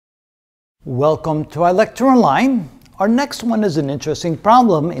Welcome to our lecture online. Our next one is an interesting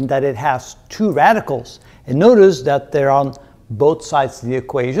problem in that it has two radicals. And notice that they're on both sides of the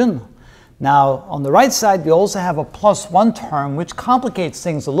equation. Now, on the right side, we also have a +1 term, which complicates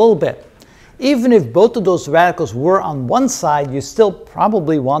things a little bit. Even if both of those radicals were on one side, you still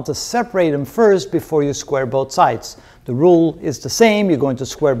probably want to separate them first before you square both sides. The rule is the same. You're going to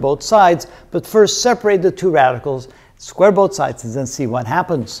square both sides, but first separate the two radicals, square both sides, and then see what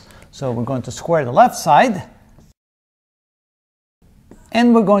happens. So we're going to square the left side,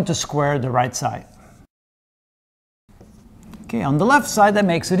 and we're going to square the right side. Okay, on the left side, that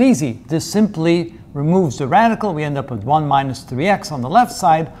makes it easy. This simply removes the radical. We end up with 1 minus 3x on the left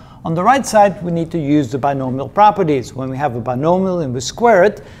side. On the right side, we need to use the binomial properties. When we have a binomial and we square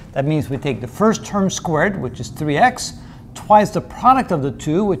it, that means we take the first term squared, which is 3x, twice the product of the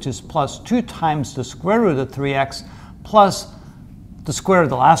two, which is plus 2 times the square root of 3x, plus the square of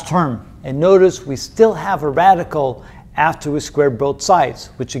the last term. And notice we still have a radical after we square both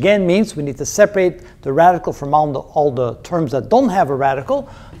sides, which again means we need to separate the radical from all the terms that don't have a radical.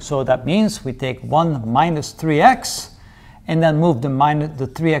 So that means we take 1 minus 3x, and then move the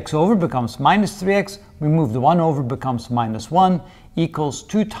 3x over, becomes minus 3x. We move the 1 over, becomes minus 1, equals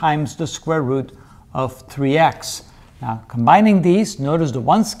 2 times the square root of 3x. Now, combining these, notice the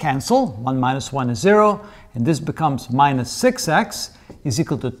 1's cancel. 1 minus 1 is 0. And this becomes minus 6x is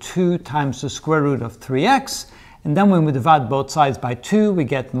equal to 2 times the square root of 3x. And then when we divide both sides by 2, we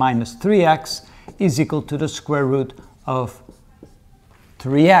get minus 3x is equal to the square root of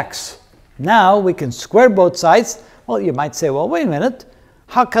 3x. Now we can square both sides. Well, you might say, well, wait a minute.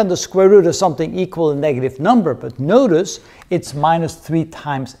 How can the square root of something equal a negative number? But notice it's minus 3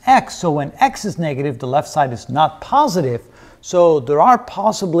 times x. So when x is negative, the left side is not positive. So there are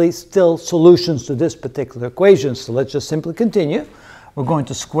possibly still solutions to this particular equation. So let's just simply continue. We're going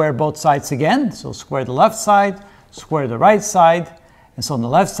to square both sides again. So square the left side, square the right side. And so on the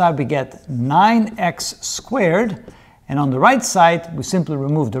left side, we get 9x squared. And on the right side, we simply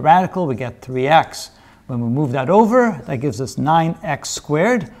remove the radical. We get 3x. When we move that over, that gives us 9x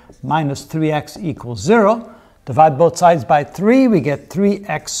squared minus 3x equals 0. Divide both sides by 3, we get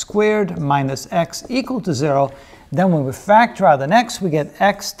 3x squared minus x equal to 0. Then when we factor out an x, we get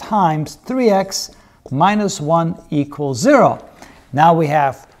x times 3x minus 1 equals 0. Now we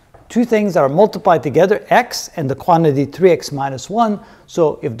have two things that are multiplied together, x and the quantity 3x minus 1.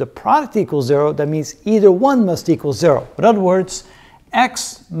 So if the product equals 0, that means either one must equal 0. In other words,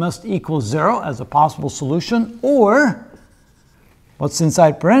 x must equal 0 as a possible solution, or what's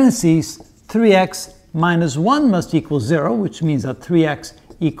inside parentheses, 3x minus 1 must equal 0, which means that 3x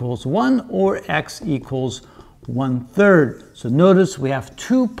equals 1 or x equals 1/3. So notice we have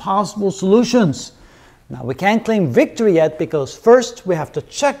two possible solutions. Now we can't claim victory yet because first we have to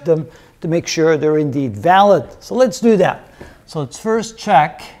check them to make sure they're indeed valid. So let's do that. So let's first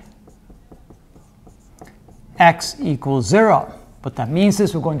check x equals 0. What that means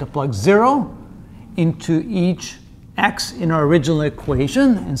is we're going to plug 0 into each x in our original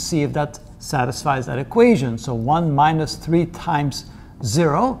equation and see if that satisfies that equation. So 1 minus 3 times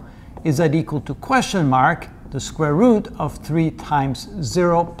 0 is that equal to question mark the square root of 3 times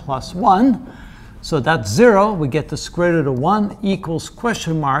 0 plus 1. So that's 0. We get the square root of 1 equals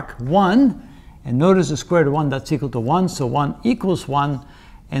question mark 1. And notice the square root of 1, that's equal to 1. So 1 equals 1.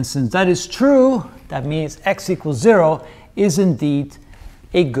 And since that is true, that means x equals 0 is indeed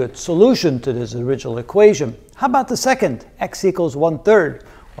a good solution to this original equation. How about the second? X equals 1/3.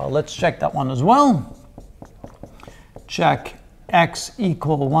 Well, let's check that one as well. Check x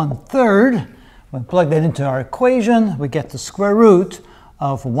equal 1/3. When we plug that into our equation, we get the square root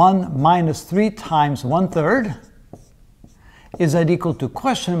of 1 minus 3 times 1/3. Is that equal to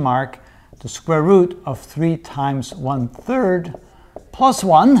question mark the square root of 3 times 1/3 plus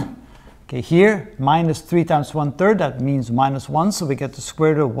 1. Okay, here, minus 3 times 1/3, that means minus 1. So we get the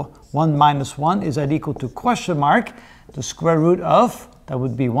square root of 1 minus 1. Is that equal to question mark the square root of, that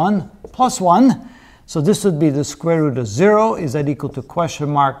would be 1 plus 1. So this would be the square root of 0. Is that equal to question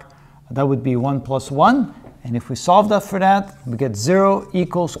mark? That would be 1 plus 1. And if we solve that for that, we get 0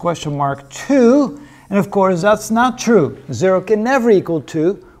 equals question mark 2. And of course, that's not true. 0 can never equal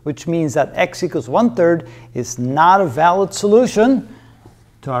 2, which means that x equals 1/3 is not a valid solution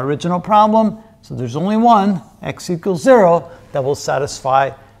to our original problem. So there's only one, x equals 0, that will satisfy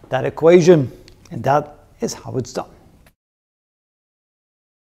that equation. And that is how it's done.